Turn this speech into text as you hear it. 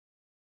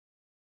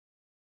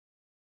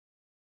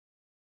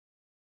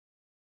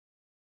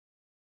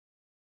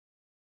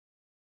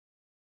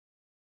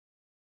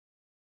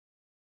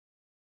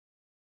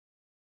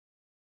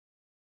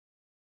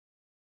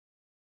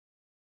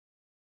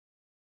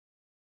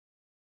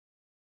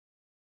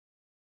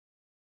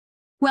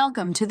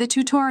Welcome to the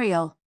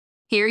tutorial.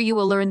 Here you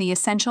will learn the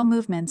essential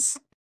movements.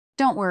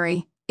 Don't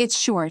worry, it's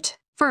short.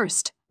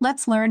 First,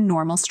 let's learn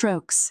normal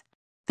strokes.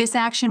 This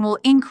action will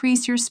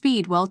increase your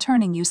speed while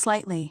turning you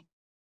slightly.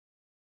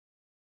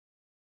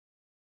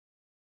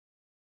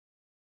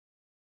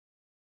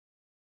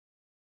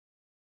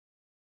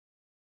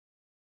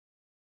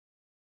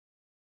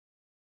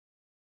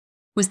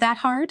 Was that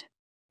hard?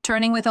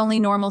 Turning with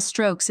only normal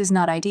strokes is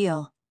not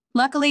ideal.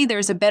 Luckily,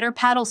 there's a better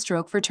paddle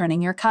stroke for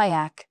turning your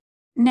kayak.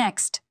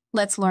 Next,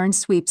 let's learn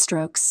sweep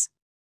strokes.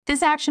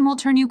 This action will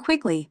turn you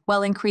quickly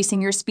while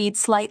increasing your speed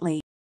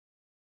slightly.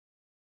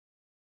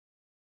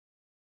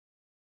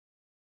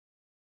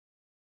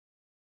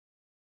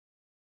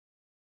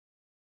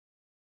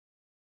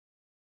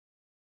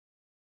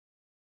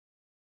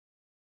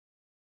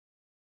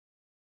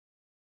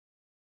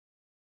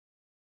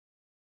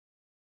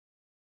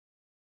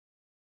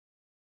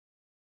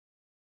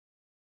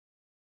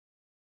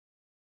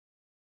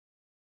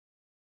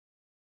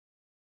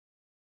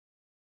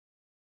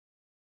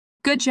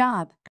 Good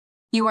job!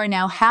 You are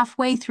now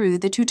halfway through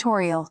the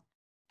tutorial.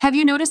 Have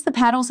you noticed the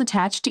paddles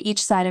attached to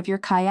each side of your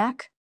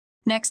kayak?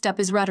 Next up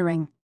is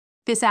ruddering.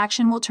 This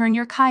action will turn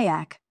your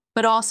kayak,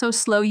 but also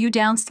slow you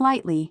down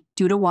slightly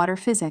due to water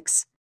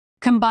physics.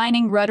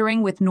 Combining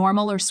ruddering with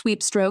normal or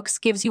sweep strokes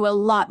gives you a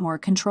lot more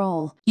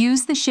control.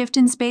 Use the shift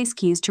and space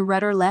keys to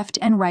rudder left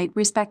and right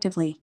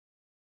respectively.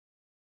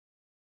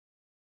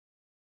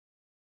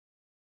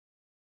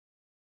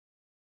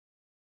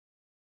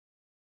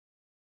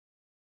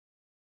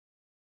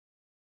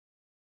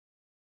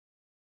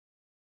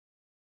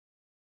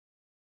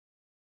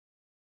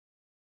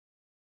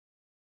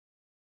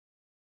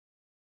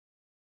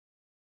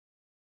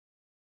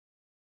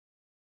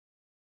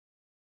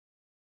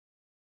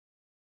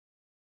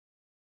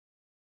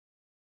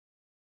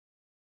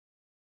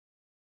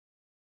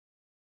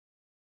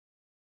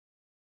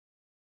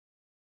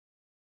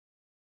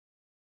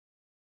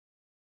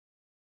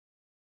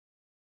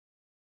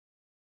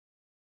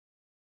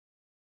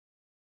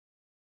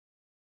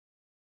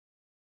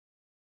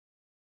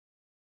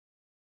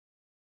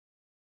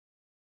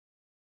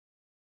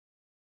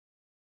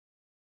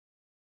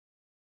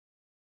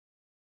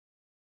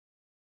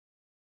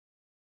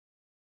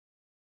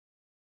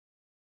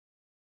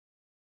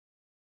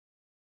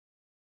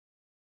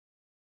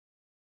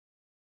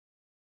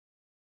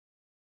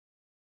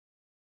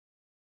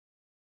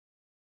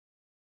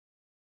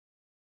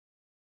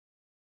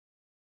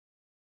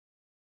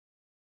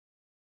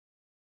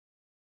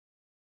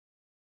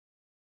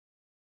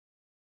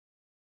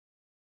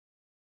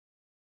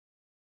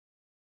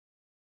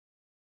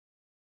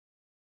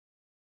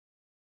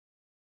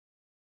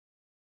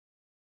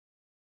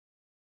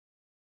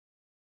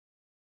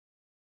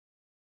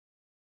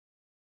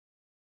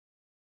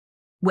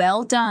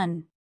 Well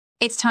done!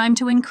 It's time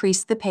to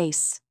increase the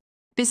pace.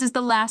 This is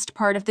the last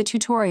part of the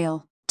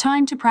tutorial.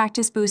 Time to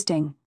practice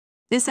boosting.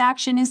 This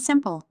action is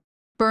simple.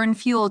 Burn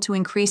fuel to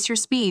increase your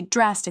speed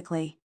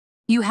drastically.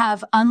 You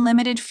have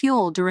unlimited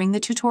fuel during the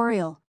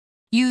tutorial.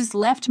 Use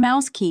left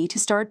mouse key to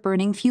start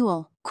burning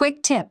fuel.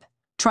 Quick tip: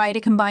 try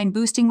to combine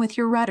boosting with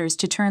your rudders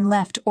to turn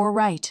left or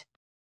right.